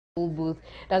booth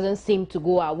doesn't seem to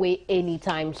go away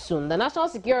anytime soon. The national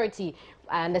security,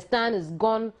 I understand, is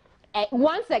gone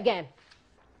once again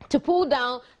to pull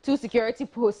down 2 security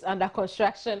posts under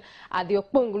construction at the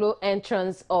Okponglo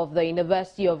entrance of the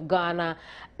University of Ghana,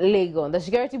 Legon. The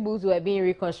security booths were being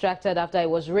reconstructed after it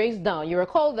was raised down. You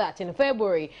recall that in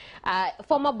February,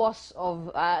 former boss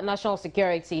of national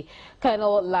security,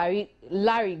 Colonel Larry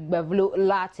Gbevlo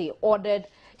Lati, ordered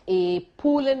a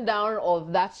pulling down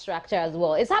of that structure as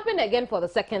well. It's happened again for the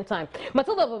second time.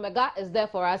 Matilda Omega is there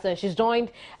for us, and she's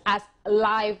joined us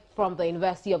live from the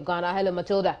University of Ghana. Hello,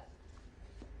 Matilda.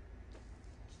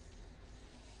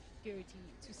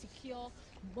 To secure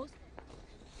most.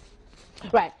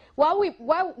 Right. While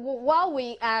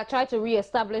we try to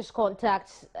re-establish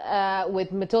contact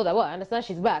with Matilda, well, I understand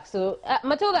she's back. So,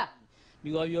 Matilda.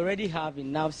 Because we already have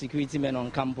enough security men on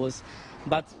campus,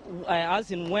 but I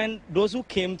asked him when those who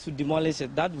came to demolish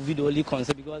it, that would be the only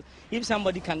concern, because if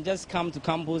somebody can just come to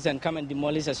campus and come and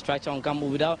demolish a structure on campus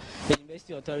without the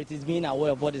university authorities being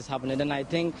aware of what is happening, then I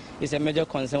think it's a major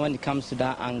concern when it comes to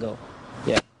that angle.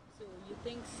 Yeah. So you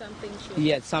think something should...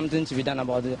 Yes, something to be done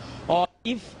about it. Or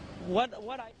if what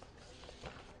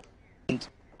I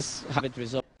have it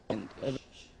resolved.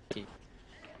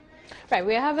 Right,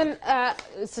 we're having a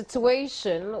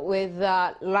situation with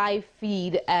live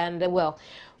feed, and well,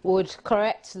 would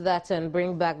correct that and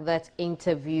bring back that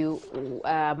interview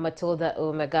Matilda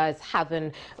Omega is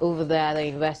having over there at the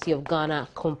University of Ghana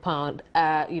compound,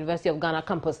 University of Ghana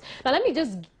campus. Now, let me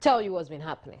just tell you what's been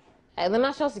happening. The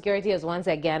national security has once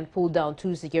again pulled down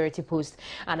 2 security posts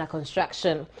under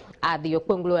construction at the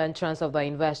Okponglo entrance of the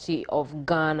University of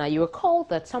Ghana. You recall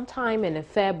that sometime in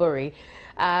February,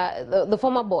 the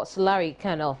former boss,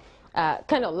 Colonel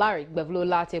Larry Gbevlo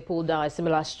Lati, pulled down a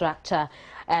similar structure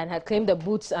and had claimed the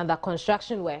booths under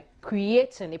construction were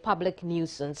creating a public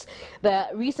nuisance. The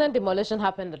recent demolition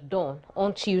happened at dawn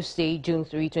on Tuesday, June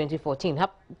 3, 2014,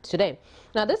 today.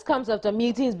 Now, this comes after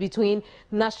meetings between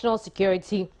national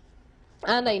security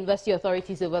and the university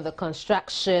authorities over the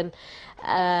construction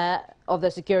of the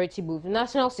security booth.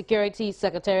 National Security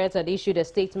Secretariat had issued a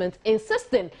statement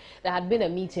insisting there had been a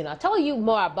meeting. I'll tell you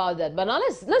more about that, but now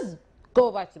let's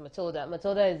go back to Matilda.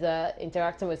 Matilda is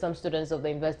interacting with some students of the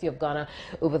University of Ghana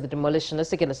over the demolition.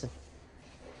 Let's take a listen.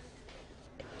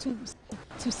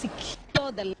 To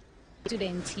secure the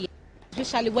students here,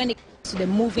 especially when it comes to the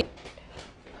moving,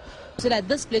 so that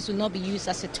this place will not be used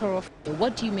as a thoroughfare.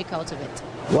 What do you make out of it?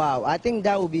 Wow, I think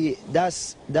that will be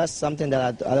that's something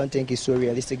that I don't think is so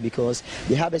realistic, because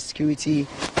we have a security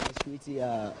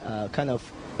kind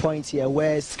of point here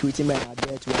where security men are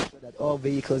there to ensure that all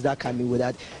vehicles that come in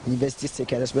without university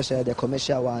tickets, especially the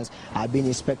commercial ones, are being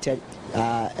inspected.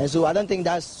 And so I don't think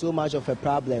that's so much of a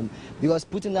problem, because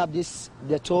putting up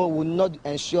the toll will not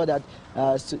ensure that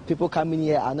people coming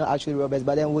here are not actually robbers,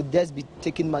 but then would just be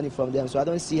taking money from them. So I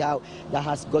don't see how that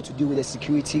has got to do with the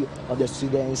security of the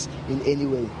students in any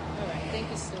way. All right, thank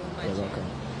you so much. You're welcome.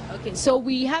 Okay, so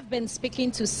we have been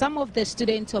speaking to some of the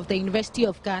students of the University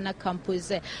of Ghana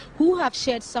campus who have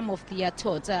shared some of their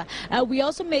thoughts. We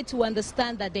also made to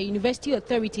understand that the university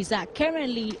authorities are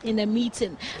currently in a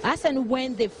meeting. As and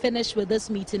when they finish with this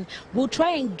meeting, we'll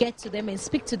try and get to them and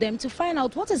speak to them to find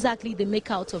out what exactly they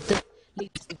make out of this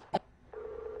latest.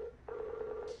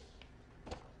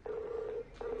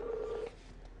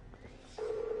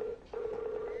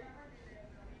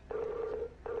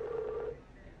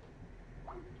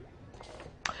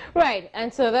 Right,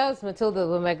 and so that was Matilda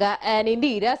Omega, and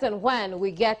indeed, as and when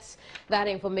we get that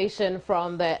information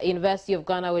from the University of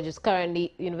Ghana, which is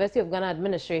currently, University of Ghana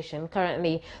administration,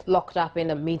 currently locked up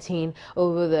in a meeting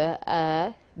over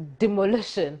the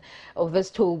demolition of this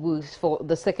toll booth for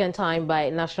the second time by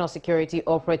national security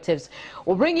operatives.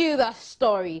 We'll bring you that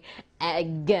story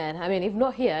again. I mean, if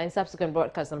not here, in subsequent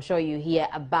broadcasts, I'm sure you hear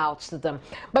about them.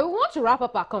 But we want to wrap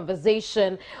up our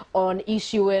conversation on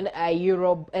issuing a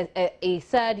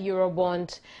third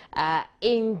Eurobond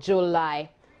in July.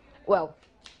 Well,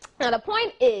 now the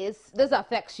point is, this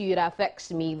affects you, it affects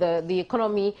me. The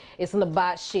economy is in a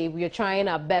bad shape. We're trying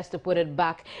our best to put it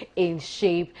back in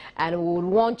shape, and we would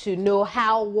want to know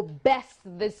how best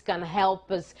this can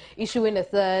help us. Issuing a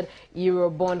third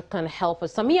Eurobond can help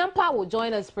us. Samiyampa will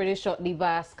join us pretty shortly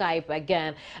via Skype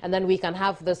again, and then we can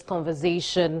have this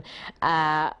conversation.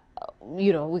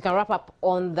 You know, we can wrap up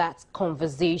on that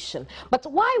conversation. But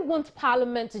why won't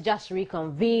Parliament just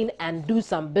reconvene and do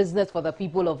some business for the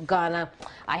people of Ghana?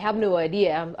 I have no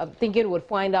idea. I'm thinking we'll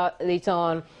find out later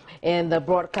on in the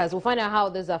broadcast. We'll find out how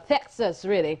this affects us,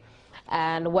 really.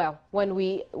 And well, when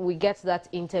we get to that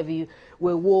interview,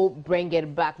 we will bring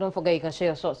it back. Don't forget, you can share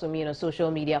your thoughts with me on social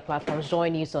media platforms.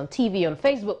 Join News on TV, on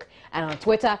Facebook, and on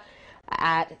Twitter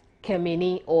at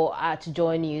Kemini or at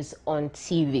Join News on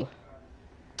TV.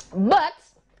 But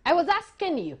I was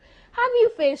asking you, have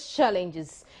you faced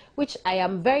challenges? Which I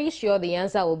am very sure the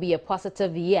answer will be a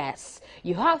positive yes.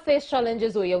 You have faced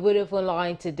challenges with your Vodafone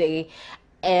line today,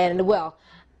 and well,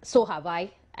 so have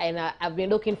I. And I've been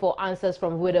looking for answers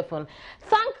from Vodafone.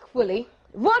 Thankfully,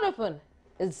 Vodafone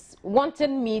is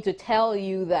wanting me to tell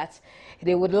you that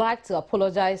they would like to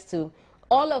apologize to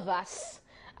all of us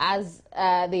as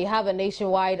they have a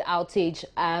nationwide outage,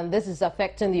 and this is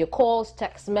affecting your calls,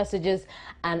 text messages,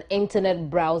 and internet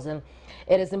browsing.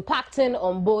 It is impacting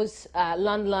on both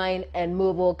landline and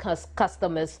mobile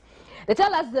customers. They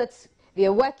tell us that they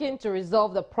are working to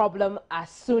resolve the problem as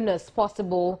soon as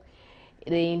possible.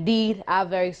 They indeed are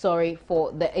very sorry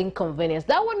for the inconvenience.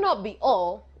 That would not be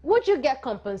all. Would you get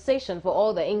compensation for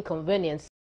all the inconvenience?